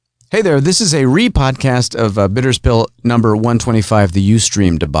Hey there, this is a re-podcast of Bitter's Pill number 125, the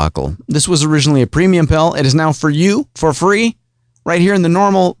UStream debacle. This was originally a premium pill. It is now for you, for free, right here in the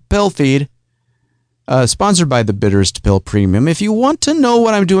normal pill feed, sponsored by the Bitterest Pill Premium. If you want to know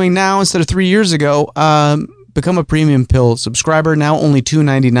what I'm doing now instead of 3 years ago, become a premium pill subscriber, now only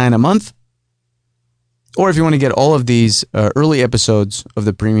 $2.99 a month. Or if you want to get all of these early episodes of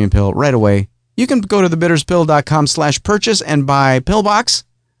the premium pill right away, you can go to thebitterspill.com/purchase and buy PILLBOX.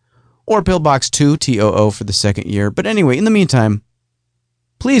 Or PILLBOX 2, TOO for the second year. But anyway, in the meantime,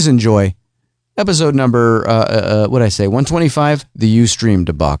 please enjoy episode number, 125, the UStream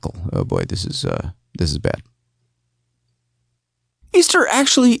debacle. Oh boy, this is bad. Easter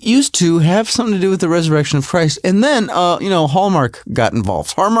actually used to have something to do with the resurrection of Christ, and then, Hallmark got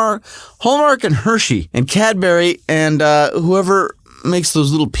involved. Hallmark and Hershey and Cadbury and whoever makes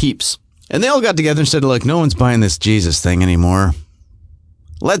those little peeps. And they all got together and said, look, no one's buying this Jesus thing anymore.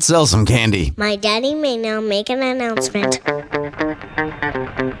 Let's sell some candy. My daddy may now make an announcement.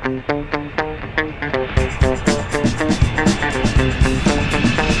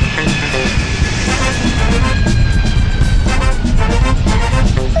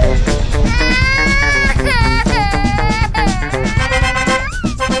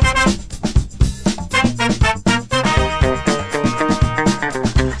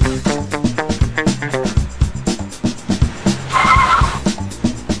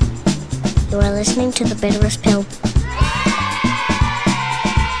 You are listening to The Bitterest Pill.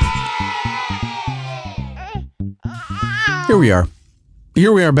 Here we are.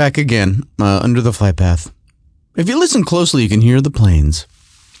 Here we are back again, under the flight path. If you listen closely, you can hear the planes.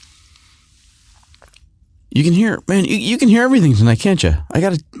 You can hear, man, you can hear everything tonight, can't you?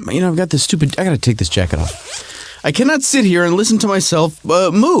 I've got this stupid, I gotta take this jacket off. I cannot sit here and listen to myself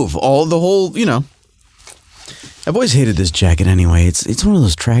move I've always hated this jacket anyway. It's one of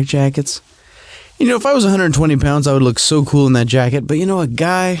those track jackets. If I was 120 pounds, I would look so cool in that jacket. But, a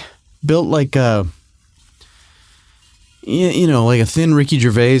guy built like a thin Ricky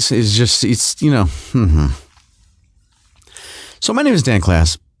Gervais is just, So my name is Dan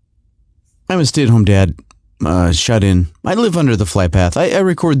Class. I'm a stay-at-home dad, shut in. I live under the flight path. I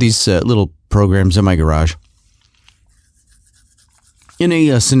record these little programs in my garage. In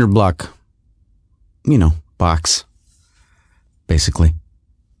a cinder block, box, basically.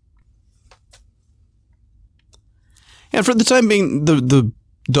 And for the time being, the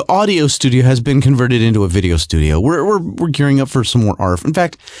audio studio has been converted into a video studio. We're gearing up for some more ARF. In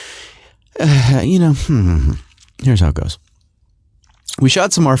fact, here's how it goes. We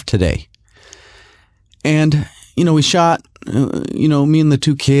shot some ARF today. And, we shot, me and the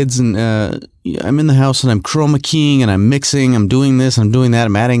two kids, and I'm in the house and I'm chroma keying and I'm mixing, I'm doing this, I'm doing that,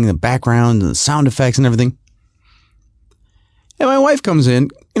 I'm adding the background and the sound effects and everything. And my wife comes in,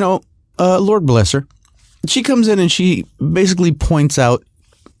 Lord bless her. She comes in and she basically points out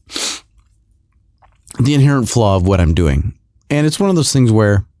the inherent flaw of what I'm doing. And it's one of those things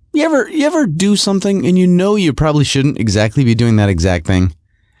where you ever do something and you probably shouldn't exactly be doing that exact thing.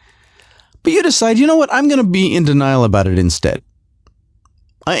 But you decide, you know what, I'm going to be in denial about it instead.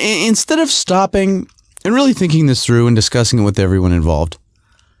 Instead of stopping and really thinking this through and discussing it with everyone involved,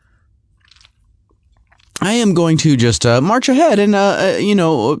 I am going to just march ahead and,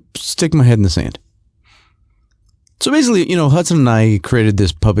 stick my head in the sand. So basically, Hudson and I created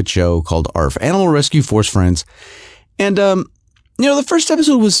this puppet show called ARF, Animal Rescue Force Friends. And, the first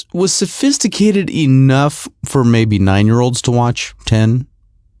episode was sophisticated enough for maybe 9-year-olds to watch, 10,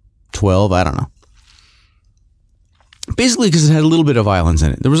 12, I don't know. Basically because it had a little bit of violence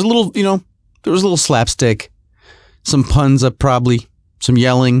in it. There was a little slapstick, some puns up probably, some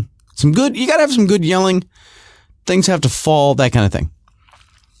yelling, you gotta have some good yelling. Things have to fall, that kind of thing.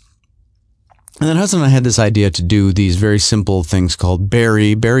 And then Hudson and I had this idea to do these very simple things called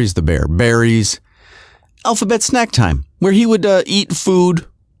Barry's the Bear, Barry's Alphabet Snack Time, where he would eat food,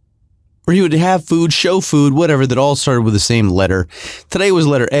 or he would have food, show food, whatever, that all started with the same letter. Today was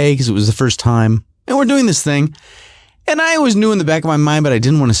letter A because it was the first time. And we're doing this thing. And I always knew in the back of my mind, but I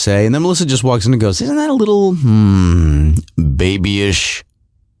didn't want to say. And then Melissa just walks in and goes, isn't that a little, babyish?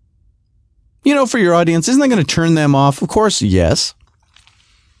 For your audience, isn't that going to turn them off? Of course, yes.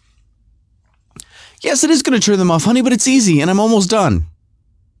 Yes, it is going to turn them off, honey, but it's easy, and I'm almost done.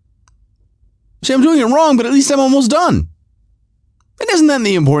 See, I'm doing it wrong, but at least I'm almost done. And isn't that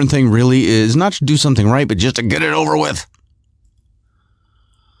the important thing, really, is not to do something right, but just to get it over with?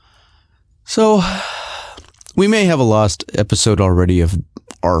 So, we may have a lost episode already of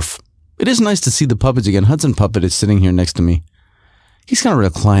ARF. It is nice to see the puppets again. Hudson Puppet is sitting here next to me. He's kind of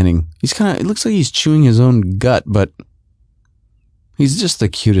reclining. It looks like he's chewing his own gut, but He's just the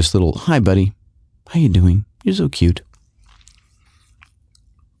cutest little, hi, buddy. How you doing? You're so cute.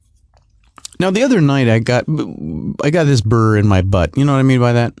 Now, the other night, I got this burr in my butt. You know what I mean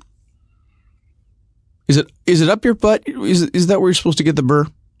by that? Is it up your butt? Is that where you're supposed to get the burr?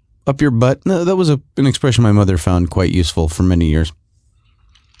 Up your butt? No, that was an expression my mother found quite useful for many years.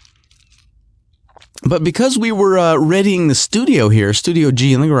 But because we were readying the studio here, Studio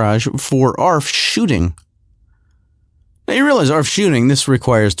G in the garage, for ARF shooting. Now you realize ARF shooting, this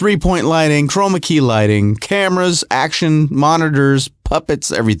requires 3-point lighting, chroma key lighting, cameras, action, monitors,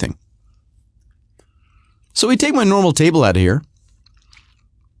 puppets, everything. So we take my normal table out of here.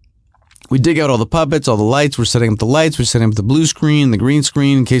 We dig out all the puppets, all the lights. We're setting up the lights. We're setting up the blue screen, the green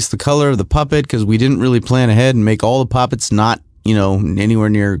screen in case the color of the puppet, because we didn't really plan ahead and make all the puppets not, anywhere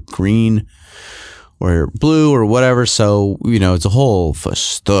near green or blue or whatever. So, it's a whole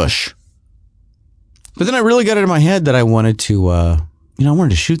stush. But then I really got it in my head that I wanted to, I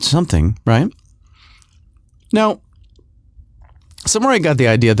wanted to shoot something, right? Now, somewhere I got the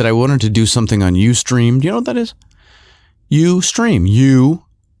idea that I wanted to do something on UStream. Do you know what that is? UStream. You,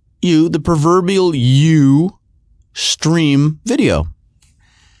 the proverbial stream video.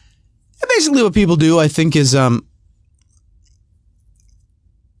 And basically what people do, I think, is, they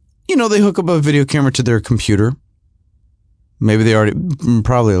hook up a video camera to their computer. Maybe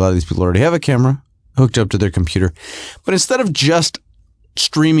probably a lot of these people already have a camera hooked up to their computer. But instead of just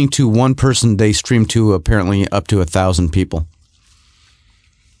streaming to one person, they stream to apparently up to 1,000 people.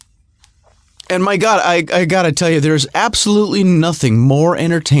 And my God, I gotta tell you, there's absolutely nothing more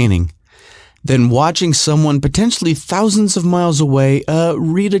entertaining than watching someone potentially thousands of miles away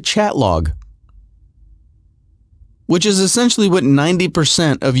read a chat log. Which is essentially what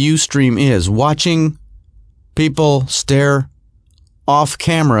 90% of UStream is. Watching people stare off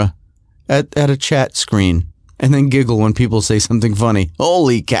camera at a chat screen and then giggle when people say something funny.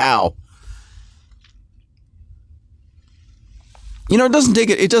 Holy cow. It doesn't take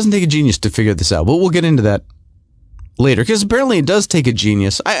a genius to figure this out, but we'll get into that later, because apparently it does take a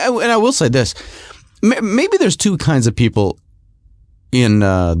genius. And I will say this, maybe there's two kinds of people in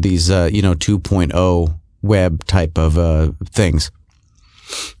these 2.0 web type of things.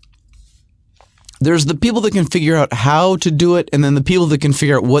 There's the people that can figure out how to do it, and then the people that can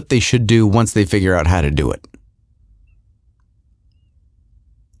figure out what they should do once they figure out how to do it.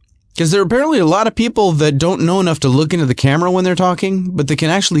 Because there are apparently a lot of people that don't know enough to look into the camera when they're talking, but they can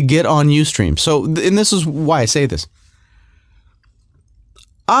actually get on UStream. So, and this is why I say this.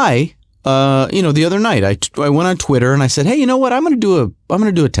 The other night I went on Twitter and I said, hey, you know what? I'm going to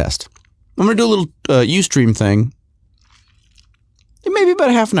do a test. I'm going to do a little UStream thing. Maybe about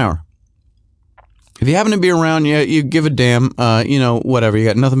a half an hour. If you happen to be around, you give a damn, whatever. You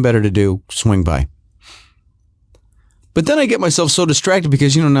got nothing better to do, swing by. But then I get myself so distracted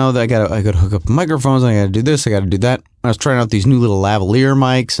because, now that I got to hook up microphones, I got to do this, I got to do that. I was trying out these new little lavalier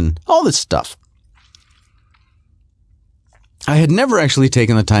mics and all this stuff. I had never actually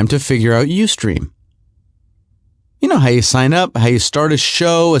taken the time to figure out UStream. You know how you sign up, how you start a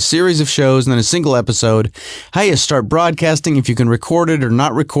show, a series of shows, and then a single episode, how you start broadcasting, if you can record it or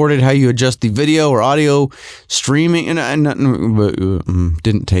not record it, how you adjust the video or audio streaming, and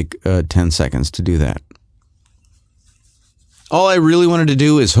didn't take 10 seconds to do that. All I really wanted to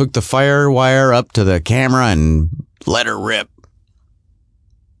do is hook the fire wire up to the camera and let her rip.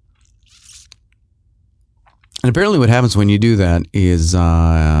 And apparently what happens when you do that is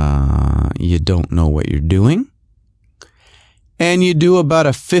you don't know what you're doing. And you do about a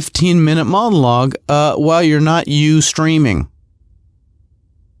 15-minute monologue while you're not streaming.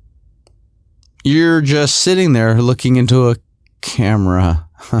 You're just sitting there looking into a camera.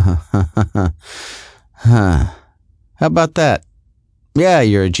 How about that? Yeah,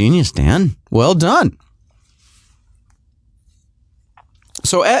 you're a genius, Dan. Well done.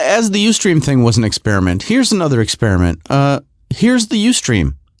 So as the UStream thing was an experiment, here's another experiment. Here's the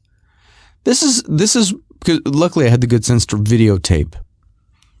UStream. This is because luckily I had the good sense to videotape.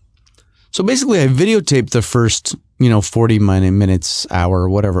 So basically I videotaped the first, 40 minutes, hour,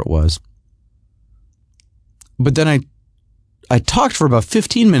 whatever it was. But then I talked for about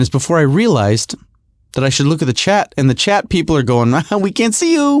 15 minutes before I realized that I should look at the chat, and the chat people are going, we can't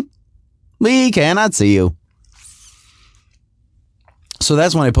see you. We cannot see you. So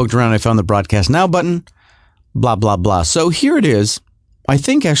that's when I poked around and I found the broadcast now button, blah, blah, blah. So here it is. I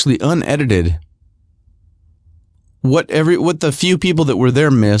think actually unedited. What the few people that were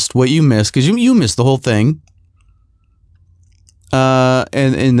there missed, what you missed, because you missed the whole thing.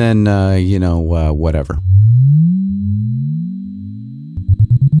 And then, whatever.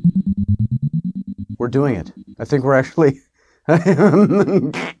 We're doing it. I think we're All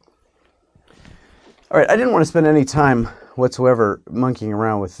right, I didn't want to spend any time whatsoever monkeying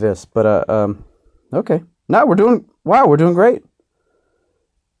around with this, but okay. Now we're doing great.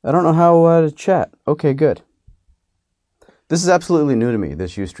 I don't know how to chat. Okay, good. This is absolutely new to me,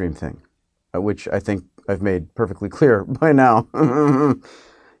 this UStream thing, which I think I've made perfectly clear by now.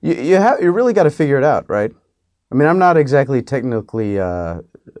 You really got to figure it out, right? I mean, I'm not exactly technically el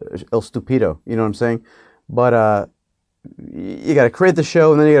stupido, you know what I'm saying? But you got to create the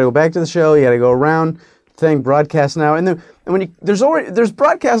show, and then you got to go back to the show. You got to go around, thing, broadcast now, and then there's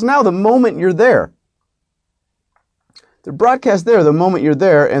broadcast now the moment you're there. The broadcast there the moment you're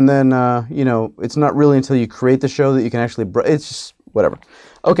there, and then it's not really until you create the show that you can actually. It's just whatever.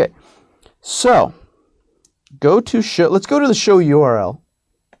 Okay, so let's go to the show URL,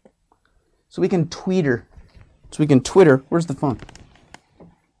 so we can Twitter. Where's the phone?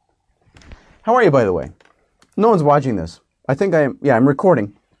 How are you, by the way? No one's watching this. I think I am. Yeah, I'm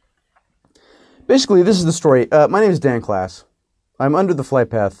recording. Basically, this is the story. My name is Dan Class. I'm under the flight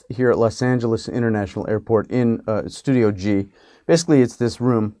path here at Los Angeles International Airport in Studio G. Basically, it's this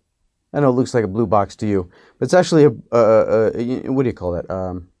room. I know it looks like a blue box to you, but it's actually what do you call that?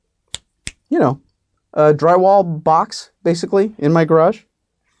 A drywall box, basically, in my garage.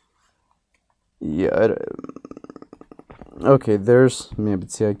 Yeah. Okay,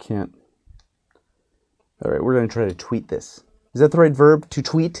 but see, I can't. All right, we're going to try to tweet this. Is that the right verb, to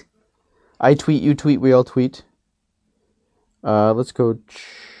tweet? I tweet, you tweet, we all tweet. Let's go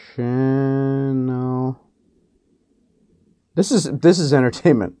channel. This is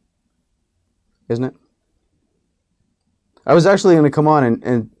entertainment, isn't it? I was actually going to come on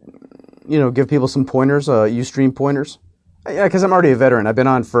and give people some pointers, UStream pointers. Yeah, because I'm already a veteran. I've been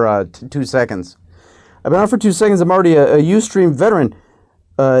on for 2 seconds. I'm already a UStream veteran.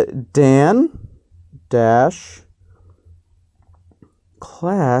 Dan dash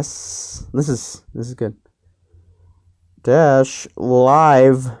class. This is good. Dash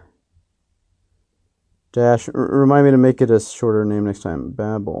live dash. Remind me to make it a shorter name next time.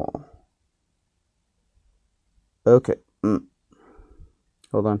 Babble. Okay.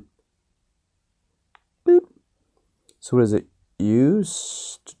 Hold on. Boop. So what is it?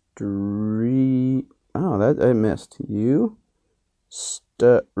 UStream. Oh, that I missed.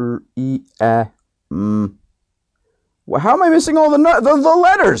 Well, how am I missing all the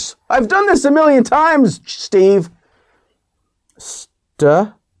letters? I've done this a million times, Steve.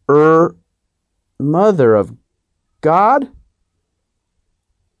 Mother of God.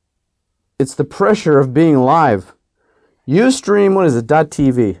 It's the pressure of being live. UStream, what is it?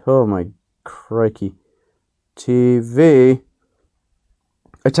 .tv. Oh my crikey. TV.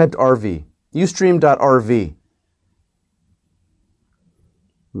 I typed RV. Ustream.rv.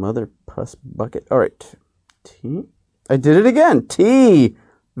 Mother puss bucket. All right. I did it again. TV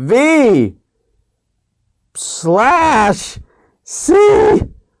 / C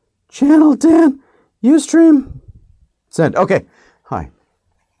channel 10 UStream. Send. Okay. Hi.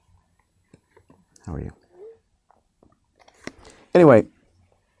 How are you? Anyway,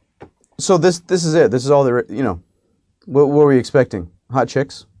 so this is it. This is all there. What were you expecting? Hot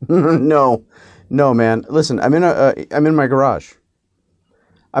chicks? No, man. Listen, I'm in my garage.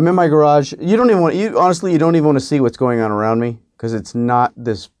 You don't even want. Honestly, you don't even want to see what's going on around me because it's not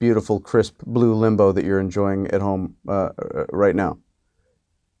this beautiful, crisp blue limbo that you're enjoying at home right now.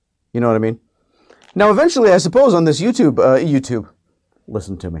 You know what I mean? Now, eventually, I suppose on this YouTube,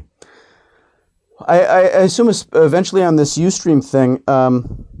 listen to me. I assume eventually on this UStream thing,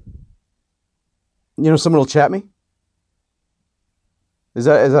 someone will chat me. Is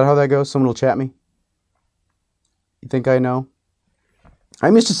that how that goes? Someone will chat me? You think I know?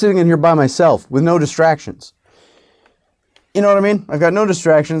 I'm used to sitting in here by myself with no distractions. You know what I mean? I've got no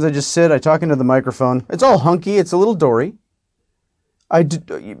distractions. I just sit. I talk into the microphone. It's all hunky. It's a little dory. I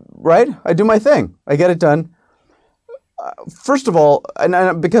do my thing. I get it done. First of all,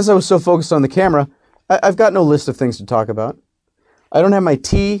 and because I was so focused on the camera, I've got no list of things to talk about. I don't have my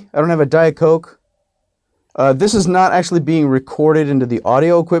tea. I don't have a Diet Coke. This is not actually being recorded into the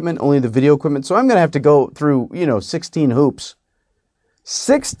audio equipment, only the video equipment. So I'm going to have to go through, 16 hoops.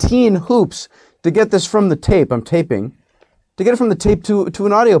 16 hoops to get this from the tape. I'm taping. To get it from the tape to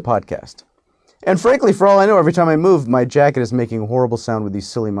an audio podcast. And frankly, for all I know, every time I move, my jacket is making a horrible sound with these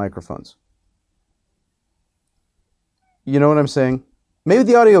silly microphones. You know what I'm saying? Maybe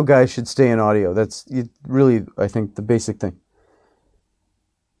the audio guy should stay in audio. That's really, I think, the basic thing.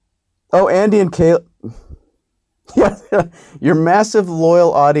 Oh, Andy and Kayla. Yeah, your massive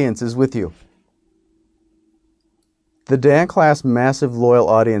loyal audience is with you. The Dan Class massive loyal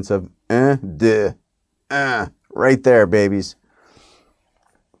audience of right there, babies.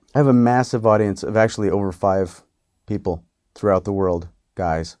 I have a massive audience of actually over 5 people throughout the world,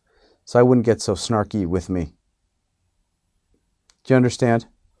 guys. So I wouldn't get so snarky with me. Do you understand?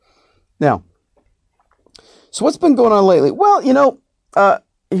 Now, so what's been going on lately? Well,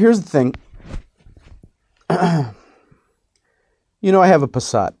 here's the thing. I have a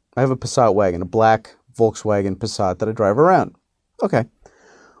Passat. I have a Passat wagon, a black Volkswagen Passat that I drive around. Okay.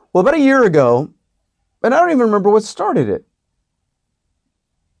 Well, about a year ago, and I don't even remember what started it.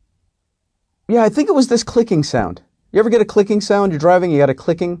 Yeah, I think it was this clicking sound. You ever get a clicking sound? You're driving, you got a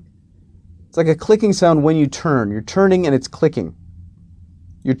clicking. It's like a clicking sound when you turn. You're turning and it's clicking.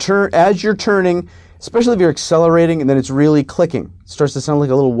 As you're turning, especially if you're accelerating, and then it's really clicking. It starts to sound like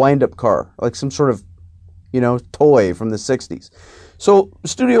a little wind-up car, like some sort of, toy from the 60s. So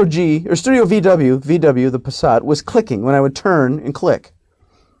Studio VW, the Passat, was clicking when I would turn and click.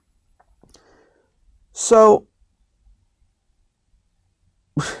 So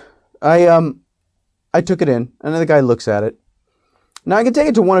I took it in, and then the guy looks at it. Now I can take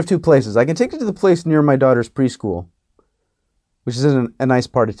it to one of two places. I can take it to the place near my daughter's preschool, which is in a nice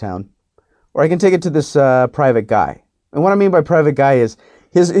part of town, or I can take it to this private guy. And what I mean by private guy is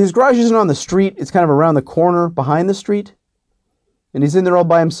his garage isn't on the street. It's kind of around the corner behind the street, and he's in there all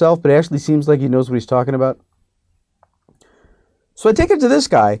by himself, but it actually seems like he knows what he's talking about. So I take it to this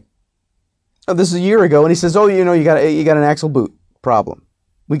guy. This is a year ago, and he says, "Oh, you got an axle boot problem.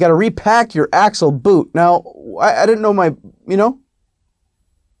 We got to repack your axle boot." Now, I didn't know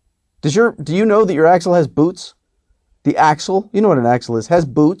do you know that your axle has boots? The axle, you know what an axle is, has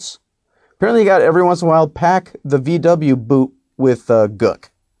boots. Apparently you got every once in a while pack the VW boot with gook.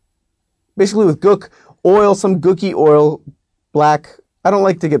 Basically with gook oil, some gooky oil, black. I don't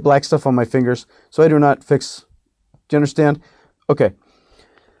like to get black stuff on my fingers, so I do not fix. Do you understand? Okay.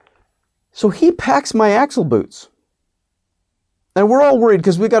 So he packs my axle boots. And we're all worried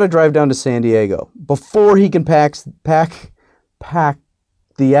because we got to drive down to San Diego before he can pack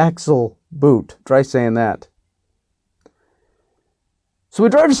the axle boot. Try saying that. So we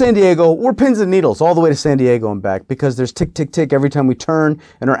drive to San Diego. We're pins and needles all the way to San Diego and back because there's tick, tick, tick every time we turn,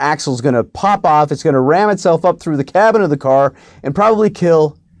 and our axle's going to pop off. It's going to ram itself up through the cabin of the car and probably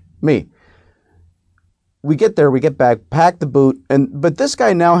kill me. We get there, we get back, pack the boot, but this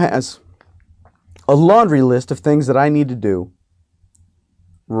guy now has a laundry list of things that I need to do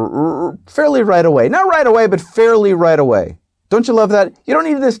fairly right away. Not right away, but fairly right away. Don't you love that? You don't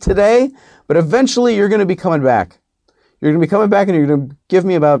need this today, but eventually you're going to be coming back. You're going to be coming back and you're going to give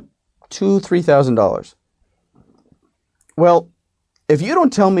me about $2,000-$3,000. Well, if you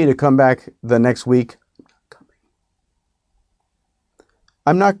don't tell me to come back the next week,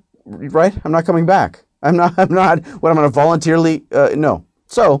 I'm not coming back. I'm not, what, I'm going to voluntarily, no.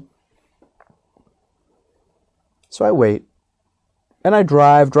 So I wait. And I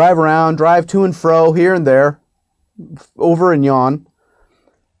drive around, drive to and fro, here and there, over and yon.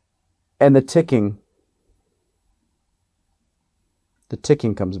 And the ticking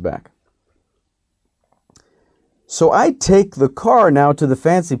comes back. So I take the car now to the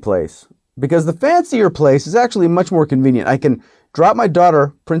fancy place, because the fancier place is actually much more convenient. I can drop my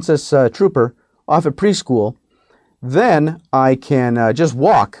daughter, Princess Trooper, off at preschool. Then I can just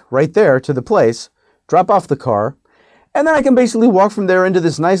walk right there to the place, drop off the car, and then I can basically walk from there into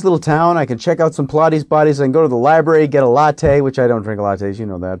this nice little town. I can check out some Pilates bodies. I can go to the library, get a latte, which I don't drink lattes, you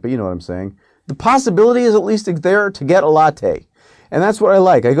know that, but you know what I'm saying. The possibility is at least there to get a latte. And that's what I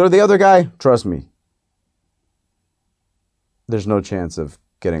like. I go to the other guy, trust me, there's no chance of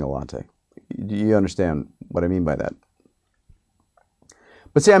getting a latte. You understand what I mean by that.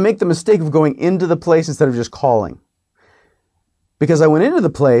 But see, I make the mistake of going into the place instead of just calling. Because I went into the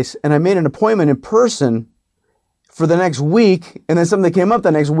place and I made an appointment in person for the next week, and then something came up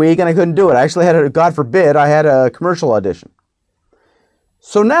the next week and I couldn't do it. I actually had God forbid, I had a commercial audition.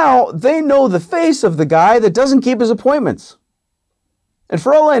 So now they know the face of the guy that doesn't keep his appointments. And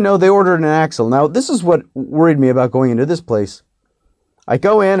for all I know, they ordered an axle. Now, this is what worried me about going into this place. I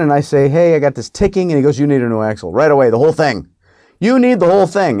go in and I say, "Hey, I got this ticking," and he goes, "You need a new axle." Right away, the whole thing. You need the whole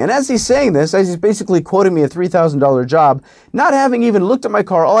thing. And as he's saying this, as he's basically quoting me a $3,000 job, not having even looked at my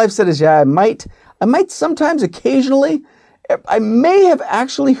car, all I've said is, yeah, I might sometimes, occasionally, I may have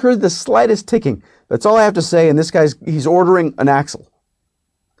actually heard the slightest ticking. That's all I have to say. And this he's ordering an axle.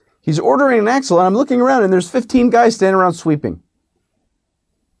 He's ordering an axle, and I'm looking around, and there's 15 guys standing around sweeping.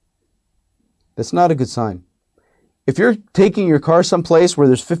 That's not a good sign. If you're taking your car someplace where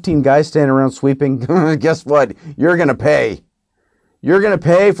there's 15 guys standing around sweeping, guess what? You're going to pay. You're going to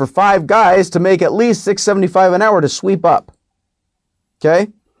pay for 5 guys to make at least $6.75 an hour to sweep up.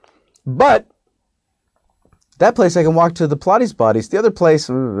 Okay? But That place I can walk to the Pilates bodies. The other place,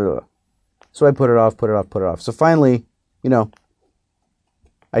 ugh. So I put it off. So finally,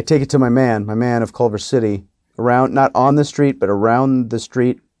 I take it to my man of Culver City, around, not on the street, but around the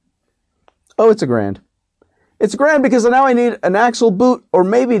street. Oh, it's $1,000. It's $1,000 because now I need an axle boot, or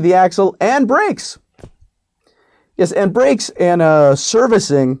maybe the axle and brakes. Yes, and brakes and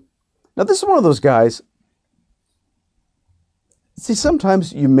servicing. Now, this is one of those guys. See,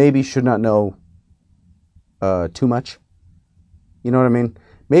 sometimes you maybe should not know too much. You know what I mean?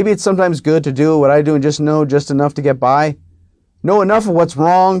 Maybe it's sometimes good to do what I do and just know just enough to get by. Know enough of what's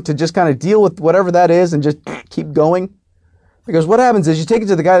wrong to just kind of deal with whatever that is and just keep going. Because what happens is you take it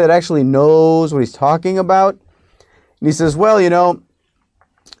to the guy that actually knows what he's talking about. And he says, well,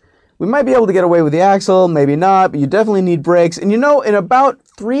 we might be able to get away with the axle, maybe not, but you definitely need brakes. And in about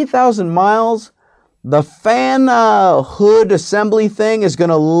 3,000 miles, the fan hood assembly thing is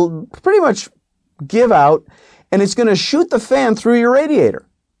going to pretty much give out, and it's going to shoot the fan through your radiator.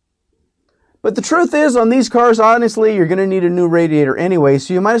 But the truth is, on these cars, honestly, you're going to need a new radiator anyway,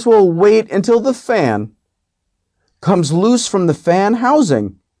 so you might as well wait until the fan comes loose from the fan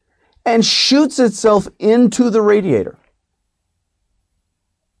housing and shoots itself into the radiator.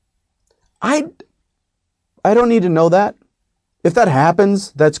 I don't need to know that. If that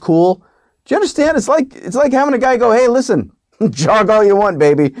happens, that's cool. Do you understand? It's like having a guy go, hey, listen, jog all you want,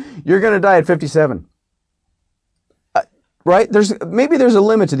 baby. You're going to die at 57. Right? Maybe there's a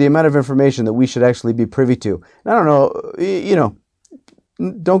limit to the amount of information that we should actually be privy to. I don't know.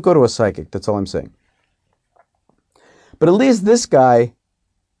 Don't go to a psychic. That's all I'm saying. But at least this guy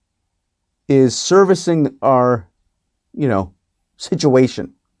is servicing our,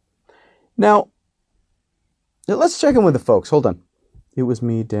 situation. Now, let's check in with the folks. Hold on. It was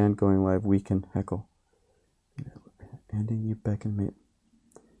me, Dan, going live. We can heckle. Andy, you beckon me.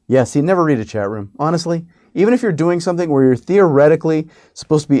 Yeah, see, never read a chat room. Honestly, even if you're doing something where you're theoretically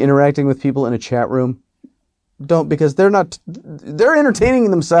supposed to be interacting with people in a chat room, don't, because they're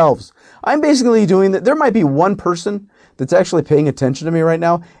entertaining themselves. I'm basically doing that. There might be one person that's actually paying attention to me right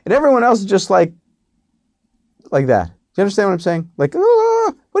now, and everyone else is just like that. Do you understand what I'm saying? Like,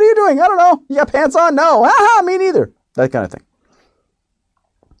 oh, what are you doing? I don't know. You got pants on? No. Ha, me neither. That kind of thing.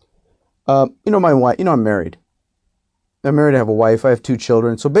 My wife, I'm married. I'm married, I have a wife, I have 2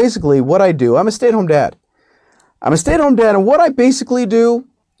 children. So basically what I do, I'm a stay-at-home dad. And what I basically do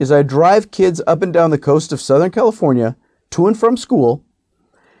is I drive kids up and down the coast of Southern California to and from school.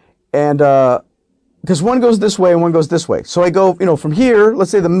 And because one goes this way and one goes this way. So I go, from here, let's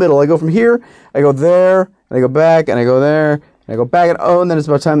say the middle. I go from here, I go there, and I go back, and I go there, and I go back, and then it's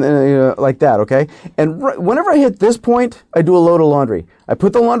about time, like that, okay? And whenever I hit this point, I do a load of laundry. I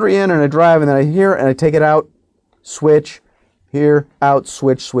put the laundry in, and I drive, and then I here, and I take it out, switch, here, out,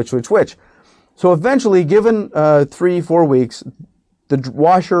 switch. So eventually, given 3-4 weeks, the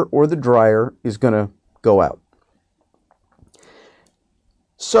washer or the dryer is going to go out.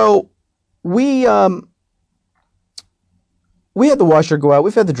 So we had the washer go out.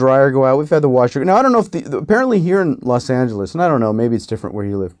 We've had the dryer go out. We've had the washer. Now, I don't know if apparently here in Los Angeles, and I don't know, maybe it's different where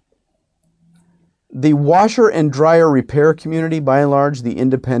you live. The washer and dryer repair community, by and large, the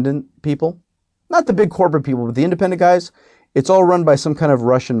independent people, not the big corporate people, but the independent guys, it's all run by some kind of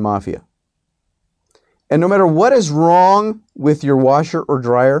Russian mafia. And no matter what is wrong with your washer or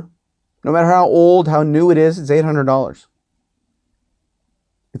dryer, no matter how old, how new it is, it's $800.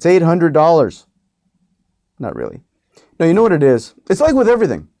 It's $800. Not really. No, you know what it is? It's like with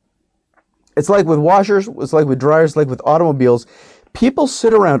everything. It's like with washers, it's like with dryers, it's like with automobiles. People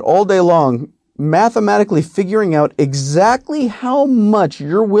sit around all day long mathematically figuring out exactly how much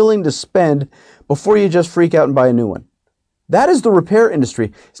you're willing to spend before you just freak out and buy a new one. That is the repair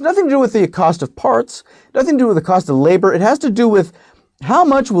industry. It's nothing to do with the cost of parts, nothing to do with the cost of labor. It has to do with how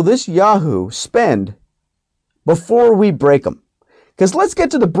much will this Yahoo spend before we break them. Because let's get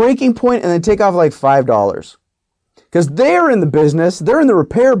to the breaking point and then take off like $5. Because they're in the business, they're in the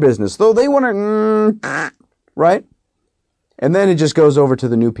repair business, though they want to, right? And then it just goes over to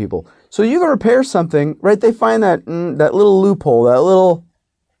the new people. So you can repair something, right? They find that little loophole, that little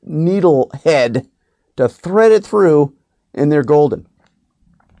needle head to thread it through, and they're golden.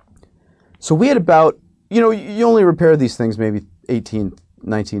 So we had about, you only repair these things maybe 18,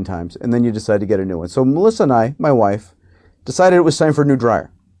 19 times, and then you decide to get a new one. So Melissa and I, my wife, decided it was time for a new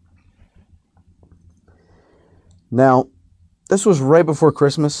dryer. Now, this was right before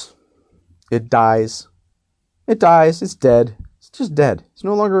Christmas. It dies. It's dead. It's just dead. It's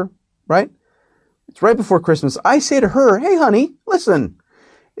no longer, right? It's right before Christmas. I say to her, hey, honey, listen,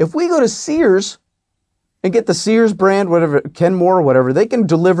 if we go to Sears and get the Sears brand, whatever, Kenmore, whatever. They can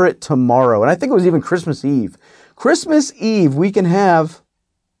deliver it tomorrow. And I think it was even Christmas Eve. Christmas Eve, we can have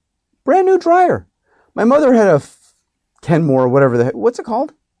brand new dryer. My mother had a Kenmore, whatever what's it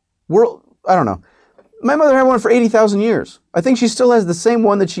called? I don't know. My mother had one for 80,000 years. I think she still has the same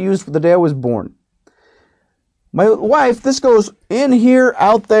one that she used for the day I was born. My wife, this goes in here,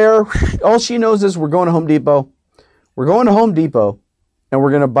 out there. All she knows is we're going to Home Depot. We're going to Home Depot, and we're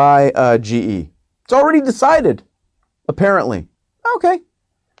going to buy GE. It's already decided, apparently. Okay.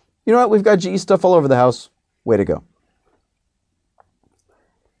 You know what? We've got GE stuff all over the house. Way to go.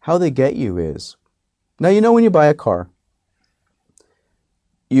 How they get you is, now you know when you buy a car,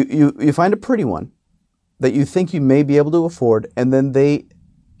 you find a pretty one that you think you may be able to afford, and then they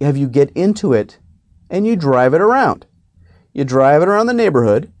have you get into it, and you drive it around. You drive it around the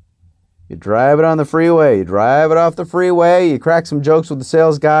neighborhood. You drive it on the freeway. You drive it off the freeway. You crack some jokes with the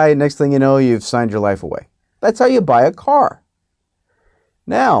sales guy. Next thing you know, you've signed your life away. That's how you buy a car.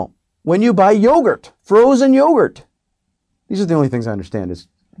 Now, when you buy yogurt, frozen yogurt, these are the only things I understand is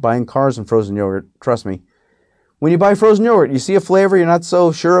buying cars and frozen yogurt. Trust me. When you buy frozen yogurt, you see a flavor you're not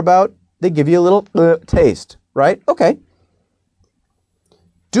so sure about, they give you a little taste, right? Okay.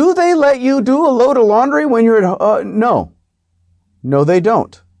 Do they let you do a load of laundry when you're at no. No, they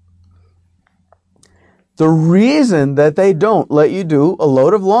don't. The reason that they don't let you do a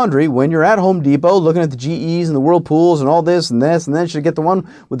load of laundry when you're at Home Depot looking at the GEs and the Whirlpools and all this and this, and then should get the one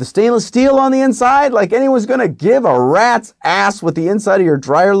with the stainless steel on the inside, like anyone's going to give a rat's ass what the inside of your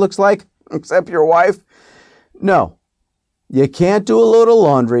dryer looks like, except your wife. No, you can't do a load of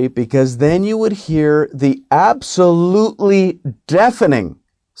laundry because then you would hear the absolutely deafening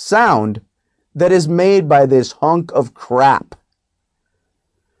sound that is made by this hunk of crap.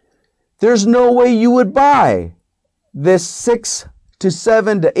 There's no way you would buy this $600 to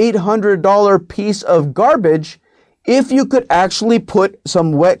 $700 to $800 piece of garbage if you could actually put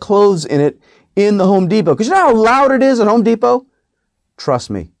some wet clothes in it in the Home Depot. Because you know how loud it is at Home Depot? Trust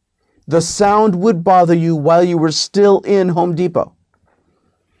me. The sound would bother you while you were still in Home Depot.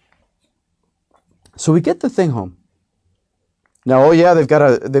 So we get the thing home. Now, oh yeah, they've got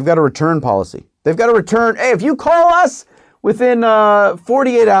a return policy. They've got a return. Hey, if you call us within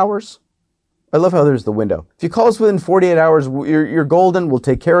 48 hours, I love how there's the window. If you call us within 48 hours, you're golden. We'll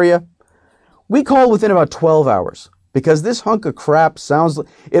take care of you. We call within about 12 hours because this hunk of crap sounds like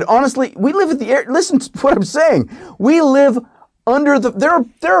it. Honestly, we live at the air. Listen to what I'm saying. We live under the.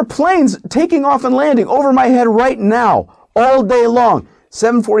 There are planes taking off and landing over my head right now, all day long.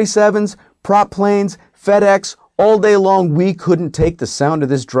 747s, prop planes, FedEx, all day long. We couldn't take the sound of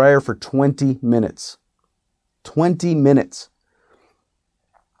this dryer for 20 minutes. 20 minutes.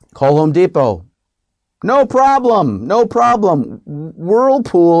 Call Home Depot. No problem. No problem.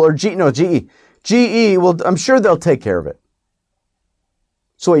 Whirlpool or GE. GE, well, I'm sure they'll take care of it.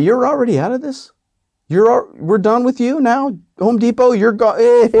 So wait, you're already out of this? We're done with you now? Home Depot, you're gone.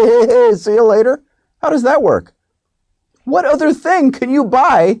 See you later? How does that work? What other thing can you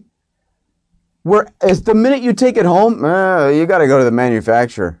buy where as the minute you take it home, you got to go to the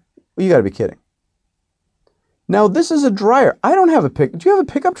manufacturer? Well, you got to be kidding. Now, this is a dryer. I don't have do you have a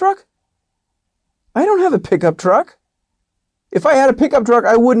pickup truck? I don't have a pickup truck. If I had a pickup truck,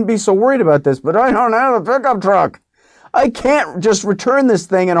 I wouldn't be so worried about this, but I don't have a pickup truck. I can't just return this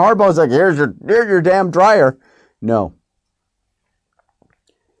thing and Harbaugh's like, here's your damn dryer. No.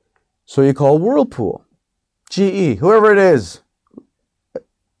 So you call Whirlpool, GE, whoever it is.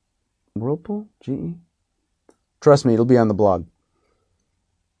 Whirlpool, GE? Trust me, it'll be on the blog.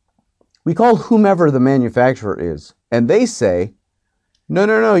 We call whomever the manufacturer is, and they say,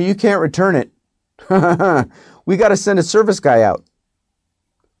 no, you can't return it. We got to send a service guy out.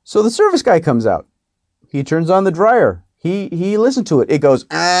 So the service guy comes out. He turns on the dryer. He listened to it. It goes,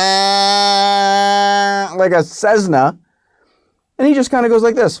 like a Cessna, and he just kind of goes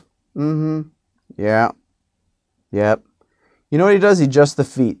like this. Yeah. Yep. You know what he does? He adjusts the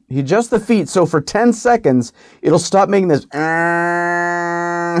feet. So for 10 seconds, it'll stop making this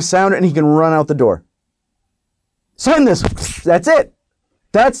sound and he can run out the door. Sign this. That's it.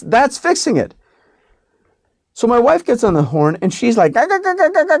 That's fixing it. So my wife gets on the horn and she's like,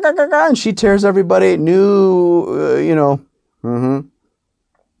 and she tears everybody new,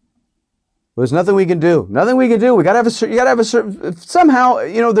 There's nothing we can do. Nothing we can do. You gotta have a somehow,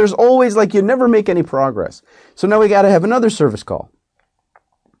 there's always like you never make any progress. So now we gotta have another service call.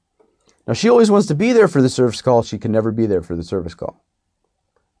 Now she always wants to be there for the service call. She can never be there for the service call.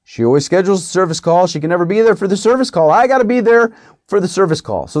 She always schedules the service call. She can never be there for the service call. I gotta be there for the service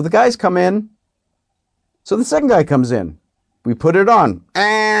call. So the guys come in. So the second guy comes in. We put it on.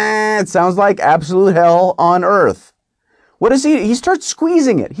 It sounds like absolute hell on earth. What does he? He starts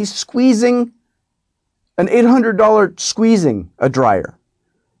squeezing it. He's squeezing an $800 squeezing a dryer.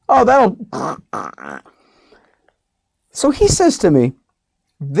 Oh, that'll... So he says to me,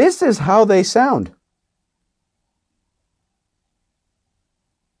 this is how they sound.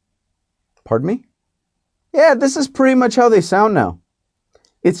 Pardon me? Yeah, this is pretty much how they sound now.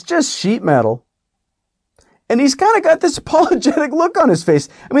 It's just sheet metal. And he's kind of got this apologetic look on his face.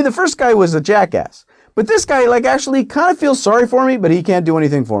 I mean, the first guy was a jackass. But this guy, like, actually kind of feels sorry for me, but he can't do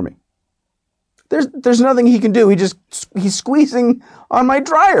anything for me. There's nothing he can do. He's squeezing on my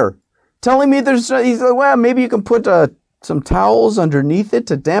dryer, telling me he's like, well, maybe you can put some towels underneath it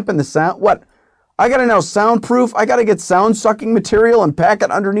to dampen the sound. What? I got to now soundproof. I got to get sound sucking material and pack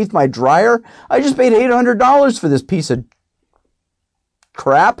it underneath my dryer. I just paid $800 for this piece of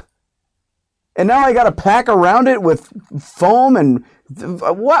crap. And now I got to pack around it with foam and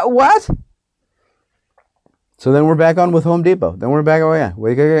what? So then we're back on with Home Depot. Then we're back, oh yeah.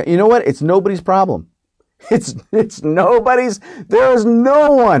 You know what? It's nobody's problem. It's nobody's. There's no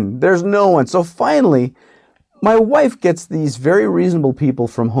one. So finally, my wife gets these very reasonable people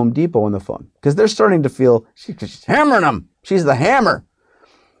from Home Depot on the phone because they're starting to feel, she's hammering them. She's the hammer.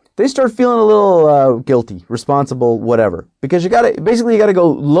 They start feeling a little guilty, responsible, whatever. Because you got to go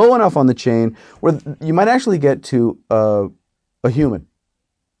low enough on the chain where you might actually get to a human.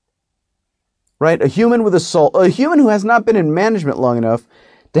 Right? A human with a soul. A human who has not been in management long enough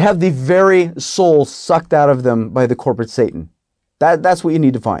to have the very soul sucked out of them by the corporate Satan. That's what you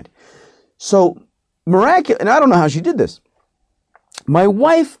need to find. So, miraculous, and I don't know how she did this. My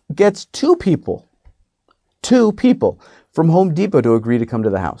wife gets two people from Home Depot to agree to come to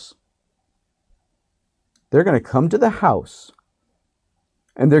the house. They're going to come to the house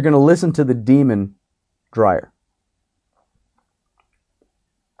and they're going to listen to the demon dryer.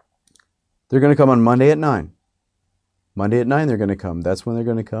 They're going to come on Monday at 9. Monday at 9 they're going to come. That's when they're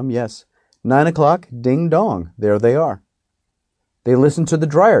going to come, yes. 9 o'clock, ding dong, there they are. They listen to the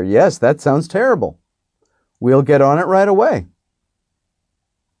dryer. Yes, that sounds terrible. We'll get on it right away.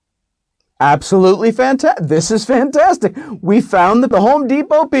 Absolutely fantastic. This is fantastic. We found the Home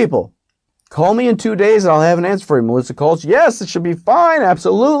Depot people. Call me in 2 days. I'll have an answer for you. Melissa calls. Yes, it should be fine.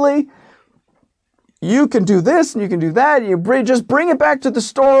 Absolutely. You can do this and you can do that. Just bring it back to the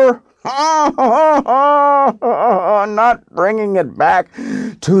store. Not bringing it back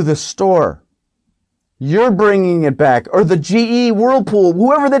to the store. You're bringing it back. Or the GE, Whirlpool,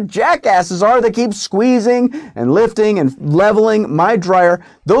 whoever the jackasses are that keep squeezing and lifting and leveling my dryer,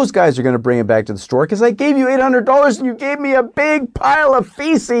 those guys are going to bring it back to the store because I gave you $800 and you gave me a big pile of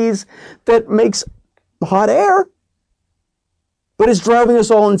feces that makes hot air, but it's driving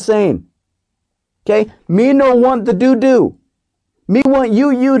us all insane. Okay? Me no want the doo-doo. Me want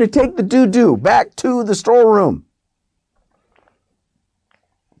you to take the doo-doo back to the storeroom.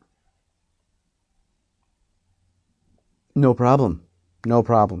 No problem. No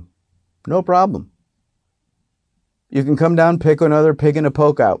problem. No problem. You can come down, pick another pig in a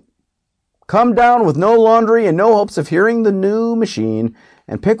poke out. Come down with no laundry and no hopes of hearing the new machine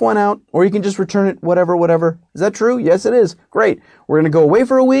and pick one out, or you can just return it, whatever. Is that true? Yes, it is. Great. We're going to go away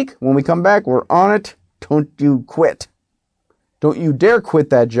for a week. When we come back, we're on it. Don't you quit. Don't you dare quit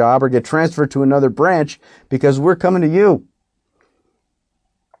that job or get transferred to another branch because we're coming to you.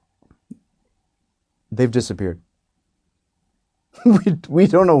 They've disappeared. We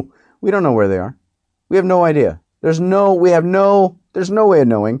don't know where they are. We have no idea. There's no way of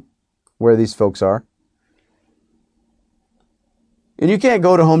knowing where these folks are. And you can't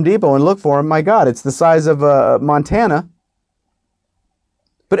go to Home Depot and look for them. My God, it's the size of Montana.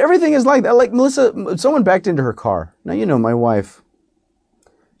 But everything is like that. Like Melissa, someone backed into her car. Now, you know my wife.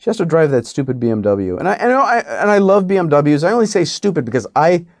 She has to drive that stupid BMW. And I love BMWs. I only say stupid because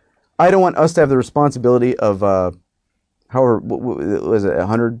I don't want us to have the responsibility of however, what was it,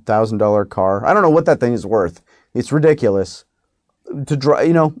 $100,000 car? I don't know what that thing is worth. It's ridiculous to drive.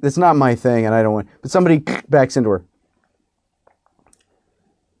 You know, it's not my thing, and I don't want. But somebody backs into her.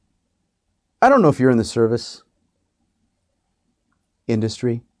 I don't know if you're in the service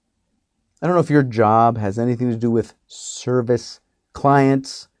industry. I don't know if your job has anything to do with service,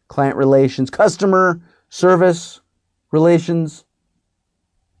 client relations, customer service relations,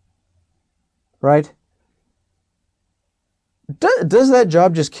 right? Does that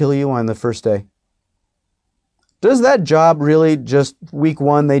job just kill you on the first day? Does that job really just, week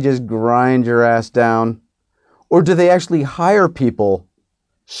one, they just grind your ass down? Or do they actually hire people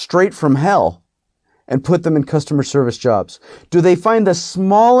straight from hell and put them in customer service jobs? Do they find the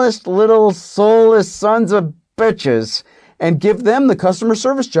smallest little soulless sons of bitches and give them the customer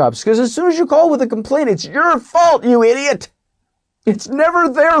service jobs. Because as soon as you call with a complaint, it's your fault, you idiot. It's never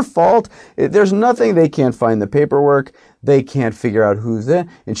their fault. There's nothing. They can't find the paperwork. They can't figure out who's in.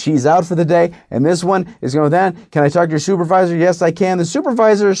 And she's out for the day. And this one is going, then, can I talk to your supervisor? Yes, I can. The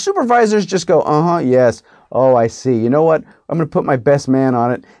supervisors just go, yes. Oh, I see. You know what? I'm going to put my best man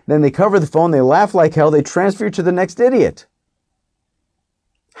on it. Then they cover the phone. They laugh like hell. They transfer you to the next idiot.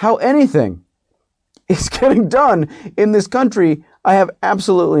 How anything is getting done in this country, I have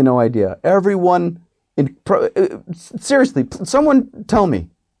absolutely no idea. Everyone... seriously, someone tell me,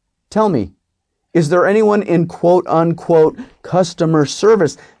 is there anyone in quote unquote customer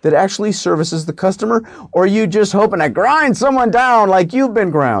service that actually services the customer? Or are you just hoping to grind someone down like you've been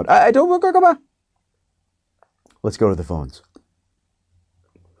ground? I don't know. Let's go to the phones.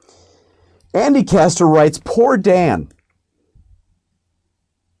 Andy Castor writes, poor Dan.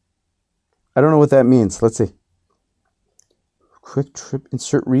 I don't know what that means. Let's see. Quick trip,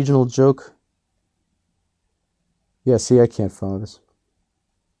 insert regional joke. Yeah, see, I can't follow this.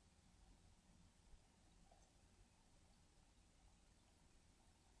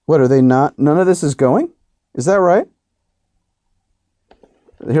 What, are they not? None of this is going? Is that right?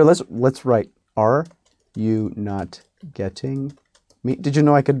 Here, let's write. Are you not getting me? Did you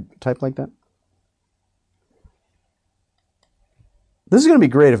know I could type like that? This is going to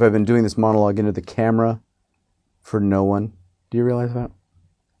be great if I've been doing this monologue into the camera for no one. Do you realize that?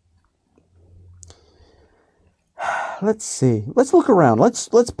 Let's see. Let's look around. Let's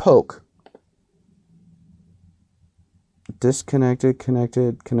poke. Disconnected,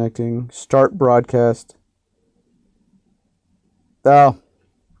 connected, connecting. Start broadcast. Oh,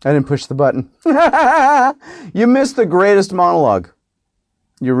 I didn't push the button. You missed the greatest monologue.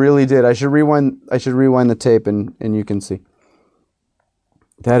 You really did. I should rewind the tape and you can see.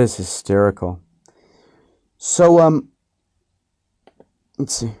 That is hysterical. So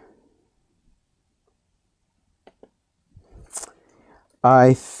let's see.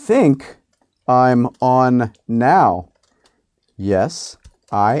 I think I'm on now. Yes,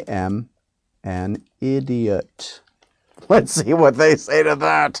 I am an idiot. Let's see what they say to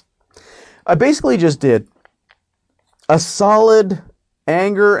that. I basically just did a solid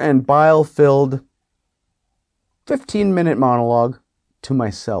anger and bile-filled 15-minute monologue to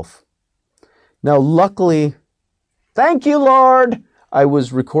myself. Now, luckily, thank you, Lord, I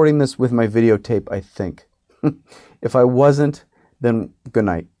was recording this with my videotape, I think. If I wasn't, then good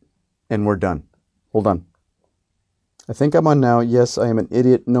night, and we're done. Hold on. I think I'm on now. Yes, I am an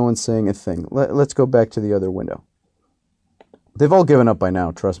idiot. No one's saying a thing. Let's go back to the other window. They've all given up by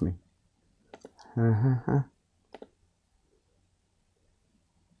now, trust me. I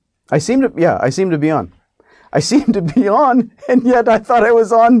seem to be on. I seem to be on, and yet I thought I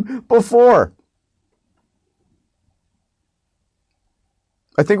was on before.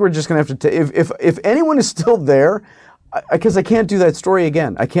 I think we're just going to have to if anyone is still there, because I can't do that story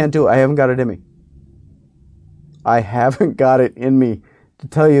again. I can't do it. I haven't got it in me. I haven't got it in me to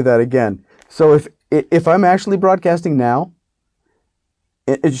tell you that again. So if I'm actually broadcasting now,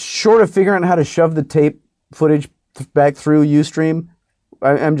 it's short of figuring out how to shove the tape footage back through UStream,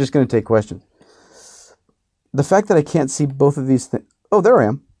 I'm just going to take questions. The fact that I can't see both of these things. Oh, there I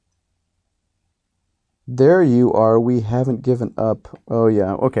am. There you are. We haven't given up. Oh,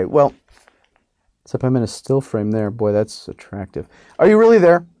 yeah. Okay, well, except I'm in a still frame there. Boy, that's attractive. Are you really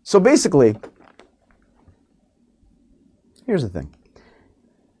there? So basically, here's the thing.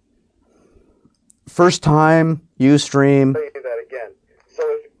 First time, UStream. Say that again. So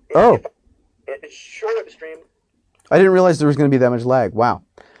if it's short of stream. I didn't realize there was going to be that much lag. Wow.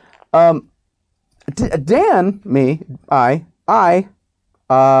 I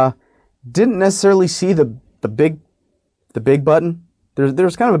didn't necessarily see the big button.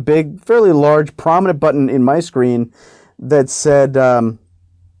 There's kind of a big, fairly large, prominent button in my screen that said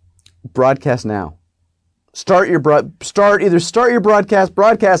broadcast now. Start your broadcast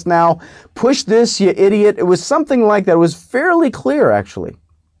now. Push this, you idiot. It was something like that. It was fairly clear, actually.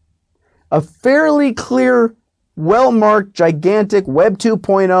 A fairly clear, well-marked, gigantic Web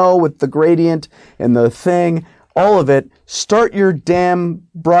 2.0 with the gradient and the thing, all of it. Start your damn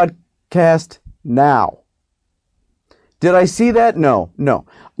broadcast now. Did I see that? No.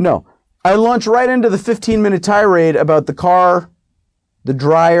 I launched right into the 15-minute tirade about the car, the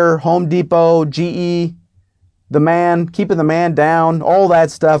dryer, Home Depot, GE, the man, keeping the man down, all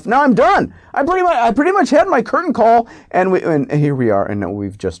that stuff. Now I'm done. I pretty much had my curtain call, and here we are, and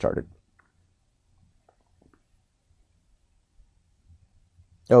we've just started.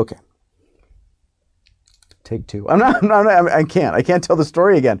 Okay. Take two. I can't tell the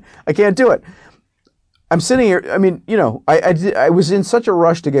story again. I can't do it. I'm sitting here. I mean, I was in such a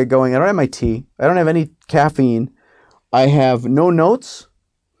rush to get going. I don't have my tea. I don't have any caffeine. I have no notes.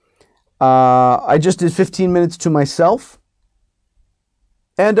 I just did 15 minutes to myself.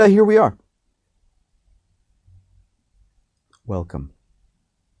 And here we are. Welcome.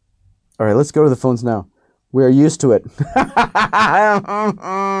 All right, let's go to the phones now. We are used to it.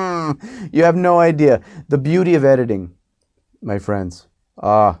 You have no idea. The beauty of editing, my friends.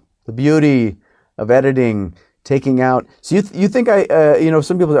 The beauty of editing, taking out. So you think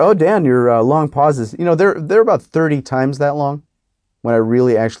some people say, oh, Dan, your long pauses. They're about 30 times that long when I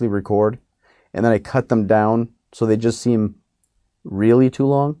really actually record. And then I cut them down so they just seem really too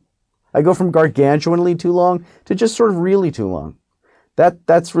long. I go from gargantuanly too long to just sort of really too long.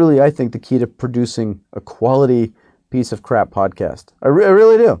 That's really, I think, the key to producing a quality piece of crap podcast. I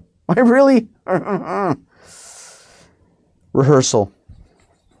really do. I really... Rehearsal.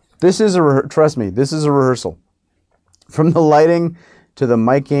 This is trust me, this is a rehearsal. From the lighting to the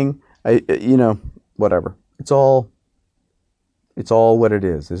miking, whatever. It's all what it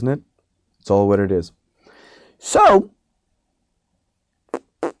is, isn't it? It's all what it is. So,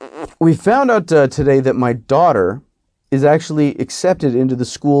 we found out today that my daughter is actually accepted into the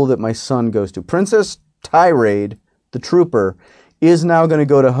school that my son goes to. Princess Tirade, the trooper, is now going to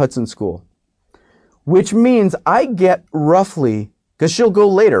go to Hudson School. Which means I get roughly, because she'll go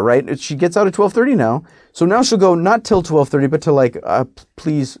later, right? She gets out at 12:30 now. So now she'll go not till 12:30, but till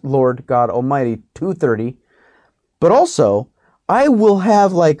please, Lord God Almighty, 2:30. But also, I will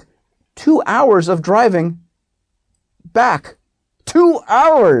have 2 hours of driving back. 2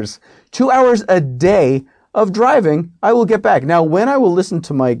 hours! 2 hours a day of driving, I will get back. Now, when I will listen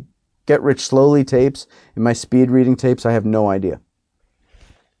to my Get Rich Slowly tapes and my speed reading tapes, I have no idea.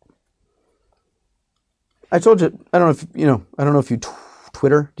 I told you, I don't know if you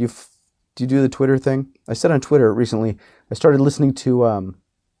Twitter. Do you do the Twitter thing? I said on Twitter recently, I started listening to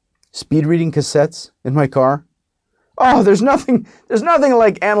speed reading cassettes in my car. Oh, there's nothing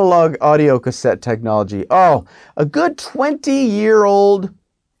like analog audio cassette technology. Oh, a good 20-year-old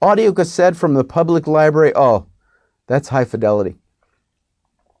audio cassette from the public library. Oh, that's high fidelity.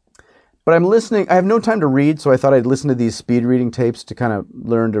 But I'm listening. I have no time to read, so I thought I'd listen to these speed reading tapes to kind of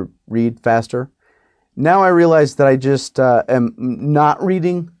learn to read faster. Now I realize that I just am not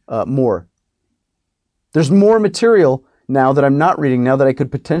reading more. There's more material now that I'm not reading, now that I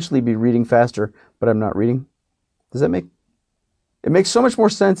could potentially be reading faster, but I'm not reading. Does that make... It makes so much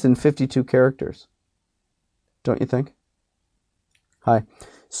more sense in 52 characters. Don't you think? Hi.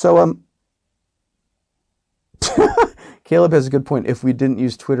 So, Caleb has a good point. If we didn't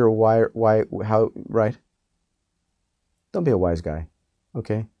use Twitter, how, right? Don't be a wise guy,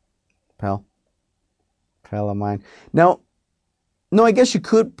 okay, pal of mine. Now, no, I guess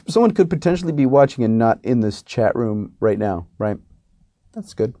someone could potentially be watching and not in this chat room right now, right?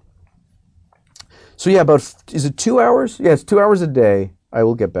 That's good. So yeah, is it 2 hours? Yeah, it's 2 hours a day. I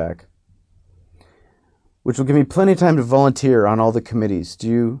will get back, which will give me plenty of time to volunteer on all the committees. Do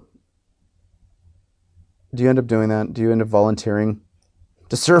you end up doing that? Do you end up volunteering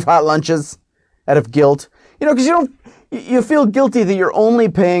to serve hot lunches out of guilt? Because you feel guilty that you're only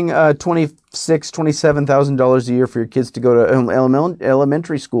paying $27,000 a year for your kids to go to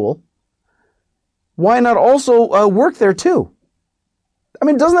elementary school. Why not also work there too? I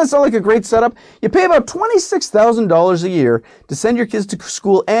mean, doesn't that sound like a great setup? You pay about $26,000 a year to send your kids to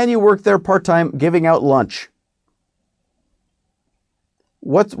school, and you work there part-time giving out lunch.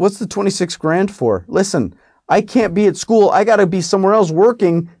 What's the 26 grand for? Listen, I can't be at school. I got to be somewhere else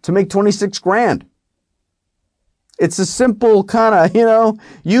working to make 26 grand. It's a simple kind of,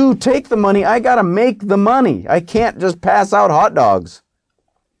 you take the money, I got to make the money. I can't just pass out hot dogs.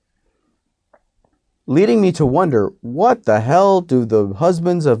 Leading me to wonder, what the hell do the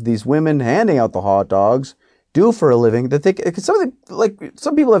husbands of these women handing out the hot dogs do for a living? That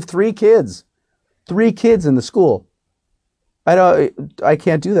some people have 3 kids. 3 kids in the school. I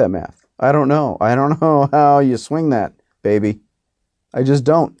can't do that math. I don't know. I don't know how you swing that, baby. I just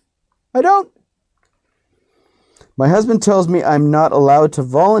don't. I don't. My husband tells me I'm not allowed to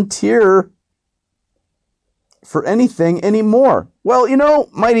volunteer for anything anymore. Well,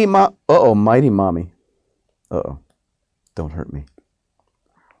 mighty mommy. Uh-oh. Don't hurt me.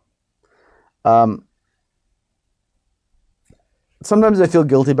 Sometimes I feel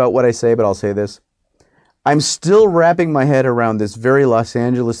guilty about what I say, but I'll say this. I'm still wrapping my head around this very Los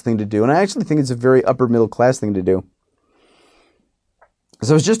Angeles thing to do, and I actually think it's a very upper middle class thing to do.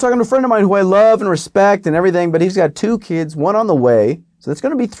 So I was just talking to a friend of mine who I love and respect and everything, but he's got 2 kids, 1 on the way, so that's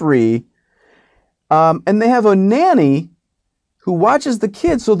going to be 3. And they have a nanny who watches the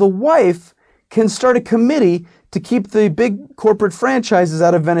kids, so the wife can start a committee to keep the big corporate franchises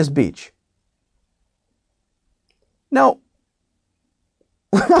out of Venice Beach. Now,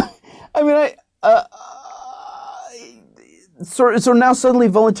 I mean, so now suddenly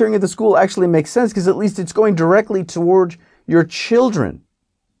volunteering at the school actually makes sense because at least it's going directly toward your children,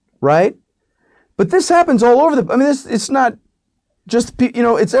 right? But this happens all over I mean, it's not just,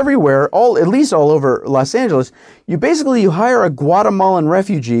 it's everywhere, at least all over Los Angeles. You hire a Guatemalan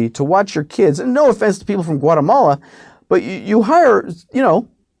refugee to watch your kids, and no offense to people from Guatemala, but you hire,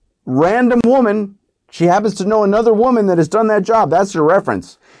 random woman. She happens to know another woman that has done that job. That's your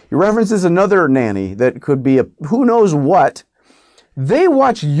reference. Your reference is another nanny that could be who knows what. They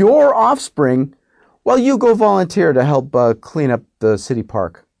watch your offspring while you go volunteer to help clean up the city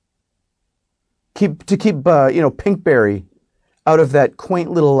park. Keep Pinkberry out of that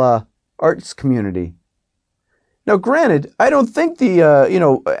quaint little arts community. Now, granted, I don't think the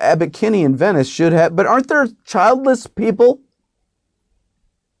Abbot Kinney in Venice should have, but aren't there childless people?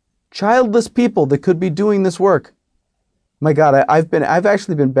 Childless people that could be doing this work. My God, I've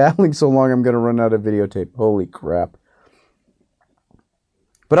actually been battling so long I'm going to run out of videotape. Holy crap!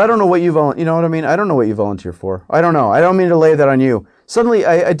 But I don't know what you know what I mean? I don't know what you volunteer for. I don't know. I don't mean to lay that on you. Suddenly,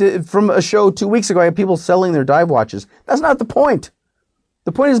 I did from a show 2 weeks ago. I had people selling their dive watches. That's not the point.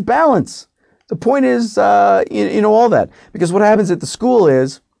 The point is balance. The point is, all that. Because what happens at the school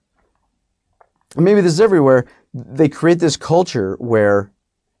is, and maybe this is everywhere, they create this culture where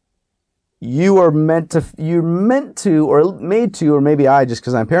you're meant to, or made to, or maybe I, just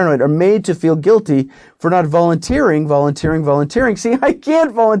because I'm paranoid, are made to feel guilty for not volunteering. See, I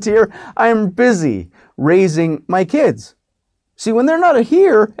can't volunteer. I'm busy raising my kids. See, when they're not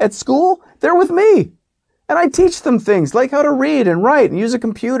here at school, they're with me. And I teach them things like how to read and write and use a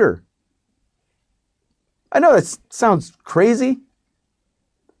computer. I know that sounds crazy,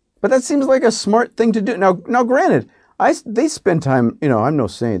 but that seems like a smart thing to do. Now granted, they spend time, I'm no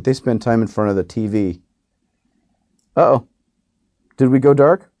saint. They spend time in front of the TV. Uh-oh. Did we go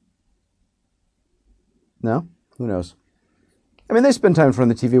dark? No? Who knows? I mean, they spend time in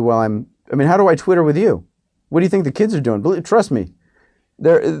front of the TV while how do I Twitter with you? What do you think the kids are doing? Trust me.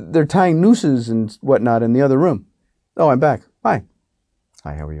 They're tying nooses and whatnot in the other room. Oh, I'm back. Hi.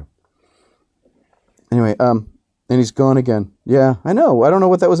 Hi, how are you? Anyway, and he's gone again. Yeah, I know. I don't know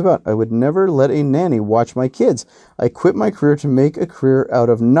what that was about. I would never let a nanny watch my kids. I quit my career to make a career out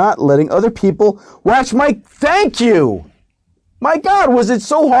of not letting other people watch Thank you! My God, was it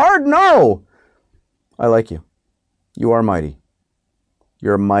so hard? No! I like you. You are mighty.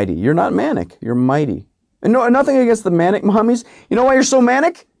 You're mighty. You're not manic. You're mighty. And no, nothing against the manic mommies. You know why you're so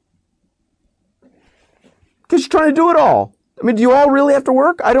manic? Because you're trying to do it all. I mean, do you all really have to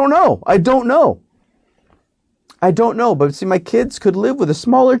work? I don't know. But see, my kids could live with a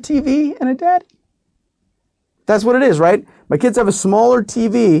smaller TV and a daddy. That's what it is, right? My kids have a smaller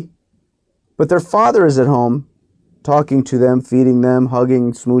TV, but their father is at home talking to them, feeding them,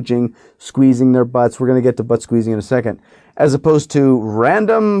 hugging, smooching, squeezing their butts. We're going to get to butt squeezing in a second. As opposed to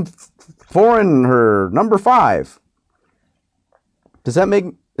random foreigner number 5. Is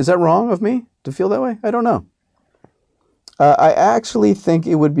that wrong of me to feel that way? I don't know. I actually think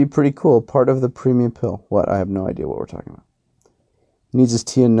it would be pretty cool. Part of the premium pill. What? I have no idea what we're talking about. Needs his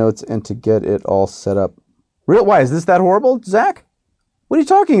tea and notes and to get it all set up. Why? Is this that horrible, Zach? What are you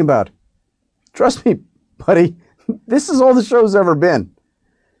talking about? Trust me, buddy. This is all the show's ever been.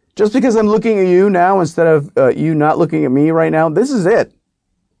 Just because I'm looking at you now instead of you not looking at me right now, this is it.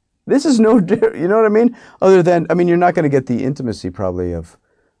 This is no, you know what I mean? Other than, you're not going to get the intimacy probably of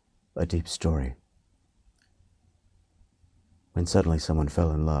a deep story. When suddenly someone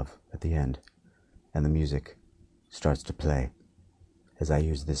fell in love at the end and the music starts to play as I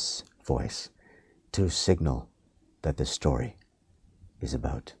use this voice to signal that the story is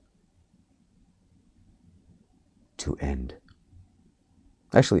about to end.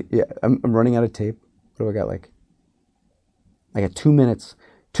 Actually, yeah, I'm running out of tape. What do I got, I got 2 minutes.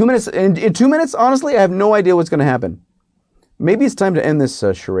 2 minutes, and in 2 minutes, honestly, I have no idea what's going to happen. Maybe it's time to end this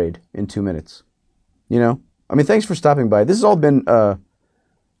charade in 2 minutes. Thanks for stopping by. This has all been what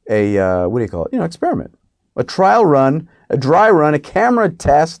do you call it? Experiment. A trial run, a dry run, a camera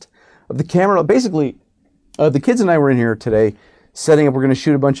test of the camera. Basically, the kids and I were in here today setting up. We're going to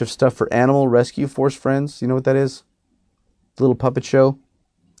shoot a bunch of stuff for Animal Rescue Force Friends. You know what that is? The little puppet show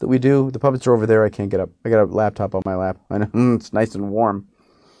that we do. The puppets are over there. I can't get up. I got a laptop on my lap. I know. It's nice and warm.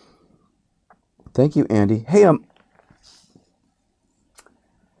 Thank you, Andy. Hey,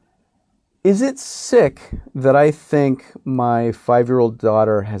 is it sick that I think my 5-year-old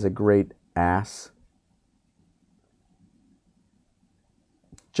daughter has a great ass?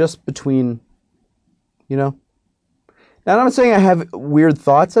 Just between you know? Now, I'm not saying I have weird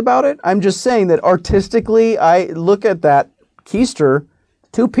thoughts about it. I'm just saying that artistically, I look at that keister,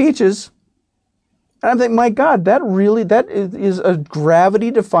 2 peaches, and I'm thinking, my God, that is a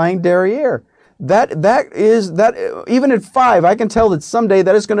gravity-defying derriere. That even at 5, I can tell that someday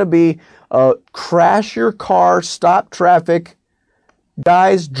that is going to be crash your car, stop traffic,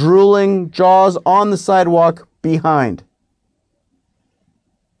 guys drooling, jaws on the sidewalk behind.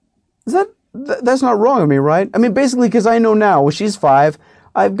 That's not wrong of me, right? I mean, basically, because I know now, well, she's 5,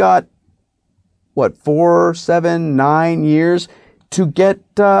 I've got, 4, 7, 9 years to get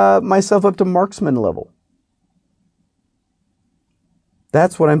myself up to marksman level.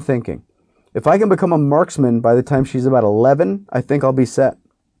 That's what I'm thinking. If I can become a marksman by the time she's about 11, I think I'll be set.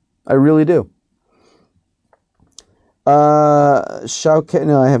 I really do. No,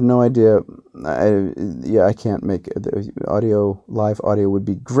 I have no idea. I can't make it. Live audio would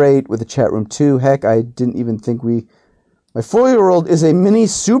be great with the chat room too. Heck, I didn't even think my 4-year-old is a mini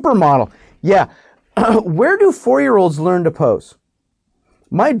supermodel. Yeah. Where do 4-year-olds learn to pose?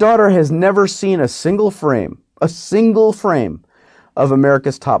 My daughter has never seen a single frame of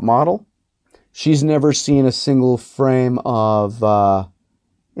America's Top Model. She's never seen a single frame of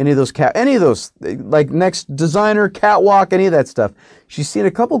any of those like Next Designer, Catwalk, any of that stuff. She's seen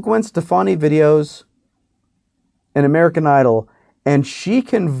a couple Gwen Stefani videos and American Idol, and she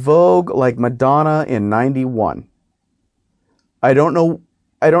can vogue like Madonna in 91. I don't know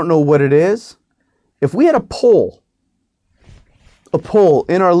what it is. If we had a pole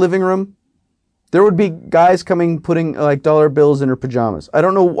in our living room, there would be guys putting like dollar bills in her pajamas. I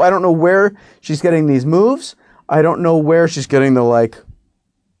don't know where she's getting these moves. I don't know where she's getting the like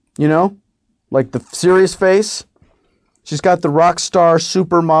the serious face. She's got the rock star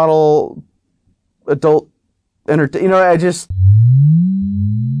supermodel adult I just.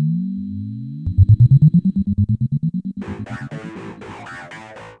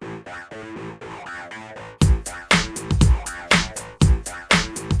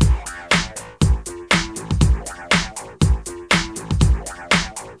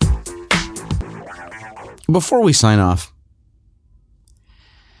 Before we sign off,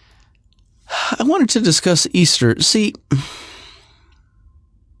 I wanted to discuss Easter. See,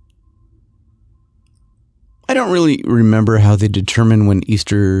 I don't really remember how they determine when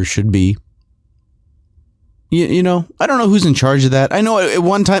Easter should be. I don't know who's in charge of that. I know at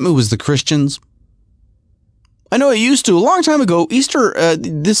one time it was the Christians. I know it used to. A long time ago, Easter,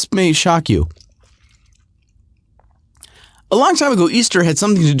 this may shock you. A long time ago, Easter had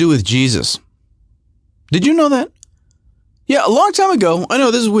something to do with Jesus. Did you know that? Yeah, a long time ago, I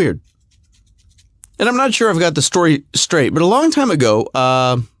know this is weird. And I'm not sure I've got the story straight, but a long time ago,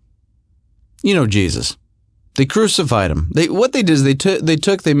 Jesus. They crucified him. What they did is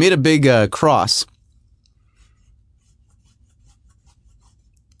they made a big cross.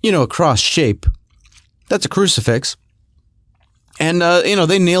 A cross shape. That's a crucifix. And,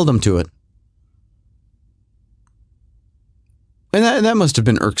 they nailed him to it. And that must have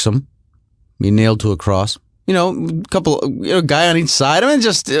been irksome. Be nailed to a cross. Guy on each side. I mean,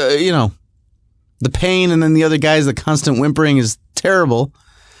 just, the pain, and then the other guy's the constant whimpering is terrible.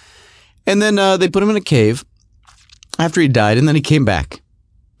 And then they put him in a cave after he died, and then he came back.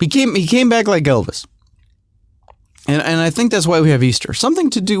 He came back like Elvis. And I think that's why we have Easter.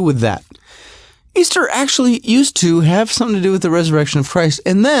 Something to do with that. Easter actually used to have something to do with the resurrection of Christ.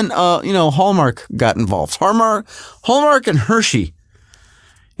 And then, Hallmark got involved. Hallmark and Hershey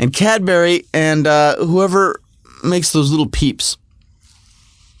and Cadbury and whoever makes those little peeps.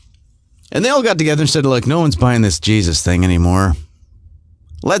 And they all got together and said, look, no one's buying this Jesus thing anymore.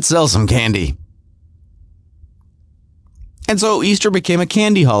 Let's sell some candy. And so Easter became a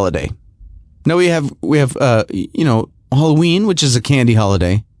candy holiday. Now we have Halloween, which is a candy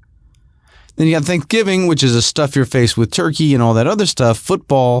holiday. Then you got Thanksgiving, which is a stuff your face with turkey and all that other stuff.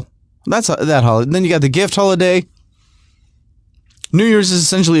 Football, that's that holiday. Then you got the gift holiday. New Year's is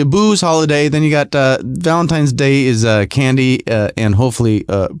essentially a booze holiday. Then you got Valentine's Day is candy and hopefully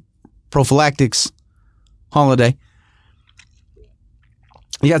prophylactics holiday.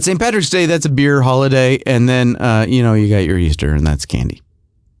 You got St. Patrick's Day, that's a beer holiday. And then, you got your Easter, and that's candy.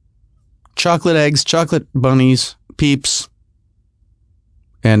 Chocolate eggs, chocolate bunnies, peeps,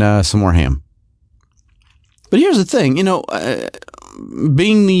 and some more ham. But here's the thing,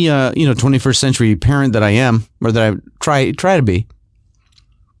 being the 21st century parent that I am, or that I try to be,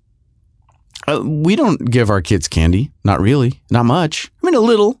 we don't give our kids candy. Not really, not much. I mean, a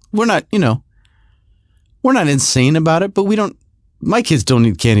little. We're not, we're not insane about it, but we don't. My kids don't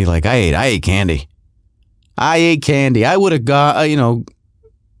eat candy like I ate. I ate candy. I would have got,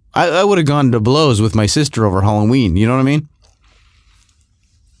 I would have gone to blows with my sister over Halloween. You know what I mean?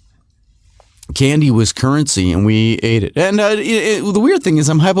 Candy was currency, and we ate it. And the weird thing is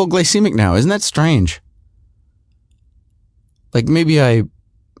I'm hypoglycemic now. Isn't that strange? Like, maybe I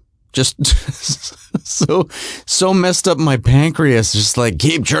just so messed up my pancreas. Just like,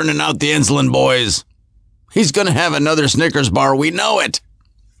 keep churning out the insulin, boys. He's going to have another Snickers bar. We know it.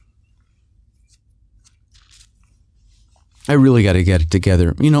 I really got to get it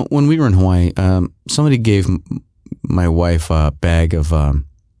together. You know, when we were in Hawaii, somebody gave my wife a bag of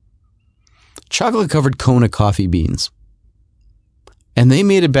chocolate-covered Kona coffee beans. And they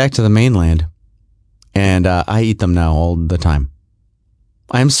made it back to the mainland. And I eat them now all the time.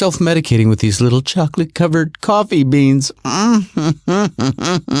 I am self-medicating with these little chocolate-covered coffee beans. But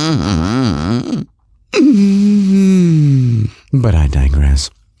I digress.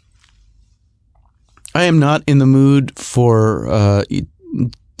 I am not in the mood for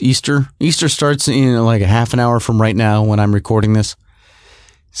Easter. Easter starts in like a half an hour from right now when I'm recording this.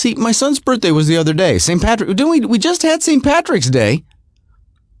 See, my son's birthday was the other day. St. Patrick. We just had St. Patrick's Day.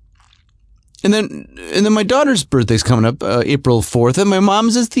 And then my daughter's birthday's coming up, April 4th, and my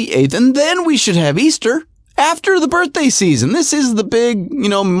mom's is the 8th, and then we should have Easter after the birthday season. This is the big,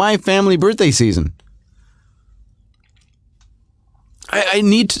 my family birthday season. I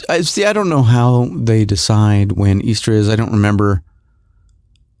need to, see, I don't know how they decide when Easter is. I don't remember.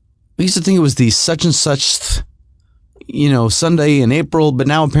 I used to think it was the such and such, Sunday in April, but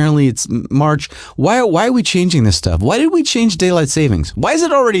now apparently it's March. Why are we changing this stuff? Why did we change daylight savings? Why is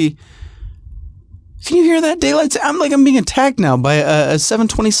it already... Can you hear that? Daylight? I'm being attacked now by a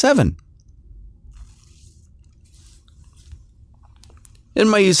 727. And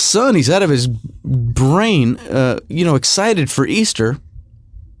my son, he's out of his brain, excited for Easter.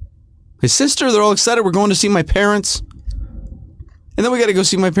 His sister, they're all excited. We're going to see my parents. And then we got to go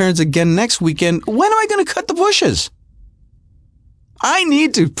see my parents again next weekend. When am I going to cut the bushes? I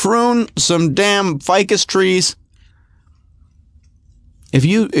need to prune some damn ficus trees. If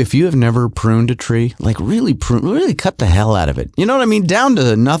you have never pruned a tree, like really cut the hell out of it. You know what I mean? Down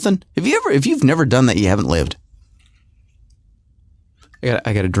to nothing. If you've never done that, you haven't lived.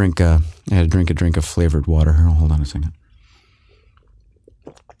 I got to drink a drink of flavored water here. Hold on a second.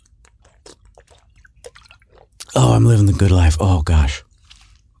 Oh, I'm living the good life. Oh gosh.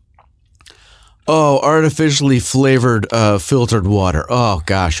 Oh, artificially flavored filtered water. Oh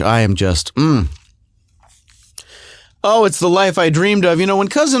gosh, I am just Oh, it's the life I dreamed of. When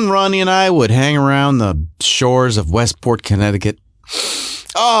Cousin Ronnie and I would hang around the shores of Westport, Connecticut.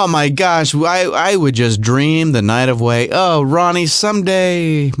 Oh, my gosh. I would just dream the night away. Oh, Ronnie,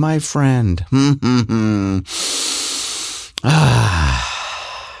 someday, my friend.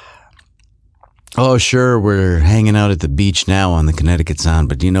 Oh, sure, we're hanging out at the beach now on the Connecticut Sound.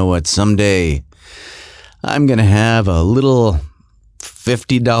 But you know what? Someday, I'm going to have a little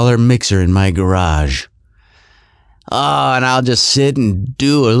 $50 mixer in my garage. Oh, and I'll just sit and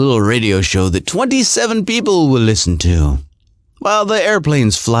do a little radio show that 27 people will listen to. While the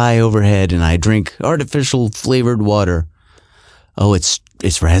airplanes fly overhead and I drink artificial flavored water. Oh, it's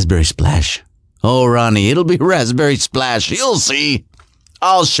raspberry splash. Oh, Ronnie, it'll be raspberry splash. You'll see.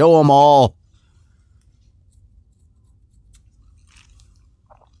 I'll show them all.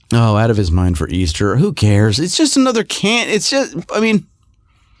 Oh, out of his mind for Easter. Who cares? It's just another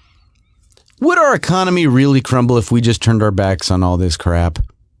would our economy really crumble if we just turned our backs on all this crap?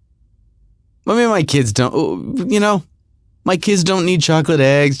 I mean, my kids don't need chocolate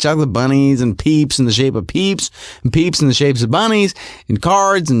eggs, chocolate bunnies, and peeps in the shape of peeps, and peeps in the shapes of bunnies, and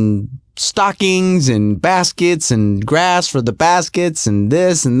cards, and stockings, and baskets, and grass for the baskets, and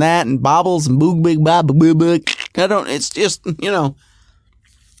this and that, and baubles, and boog, big, bob, boo, boo. It's just,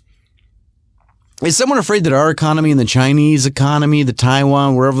 Is someone afraid that our economy and the Chinese economy, the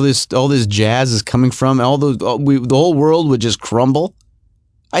Taiwan, wherever all this jazz is coming from, the whole world would just crumble?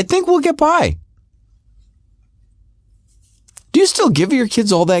 I think we'll get by. Do you still give your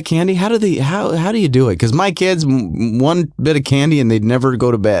kids all that candy? How do you do it? Because my kids, one bit of candy and they'd never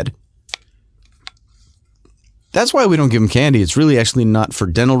go to bed. That's why we don't give them candy. It's really actually not for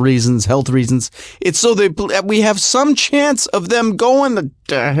dental reasons, health reasons. It's so that we have some chance of them going the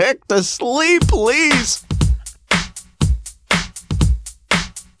heck to sleep, please.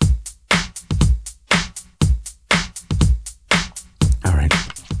 All right.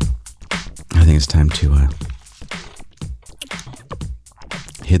 I think it's time to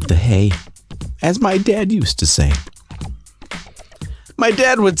hit the hay, as my dad used to say. My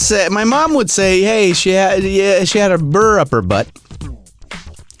mom would say, hey, she had a burr up her butt.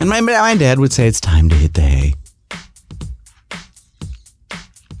 And my dad would say, it's time to hit the hay.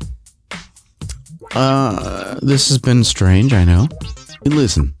 This has been strange, I know.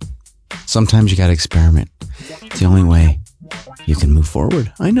 Listen, sometimes you gotta experiment. It's the only way you can move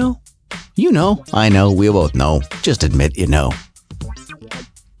forward. I know. You know. I know. We both know. Just admit you know.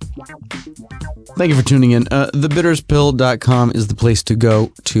 Thank you for tuning in. Thebitterspill.com is the place to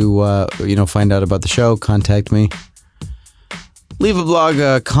go to, find out about the show, contact me. Leave a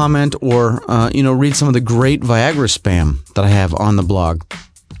blog comment or, read some of the great Viagra spam that I have on the blog.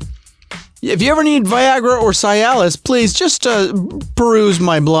 If you ever need Viagra or Cialis, please just peruse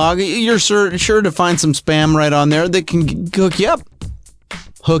my blog. You're sure to find some spam right on there that can hook you up.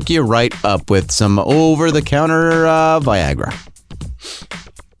 Hook you right up with some over-the-counter Viagra.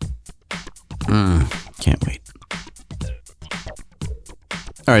 Can't wait.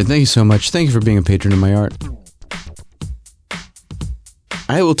 All right, thank you so much. Thank you for being a patron of my art.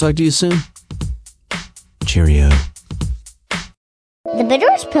 I will talk to you soon. Cheerio. The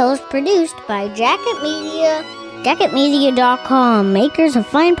Bitterest Pill is produced by Jacket Media, jacketmedia.com, makers of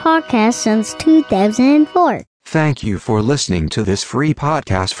fine podcasts since 2004. Thank you for listening to this free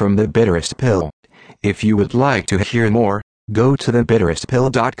podcast from The Bitterest Pill. If you would like to hear more, go to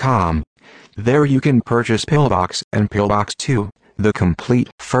thebitterestpill.com. There you can purchase PILLBOX and PILLBOX 2, the complete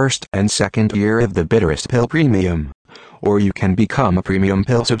first and second year of The Bitterest Pill Premium. Or you can become a Premium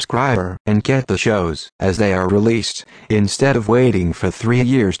Pill subscriber and get the shows as they are released, instead of waiting for 3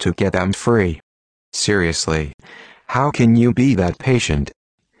 years to get them free. Seriously, how can you be that patient?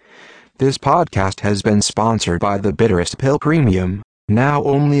 This podcast has been sponsored by The Bitterest Pill Premium, now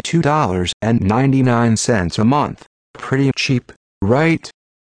only $2.99 a month. Pretty cheap, right?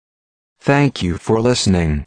 Thank you for listening.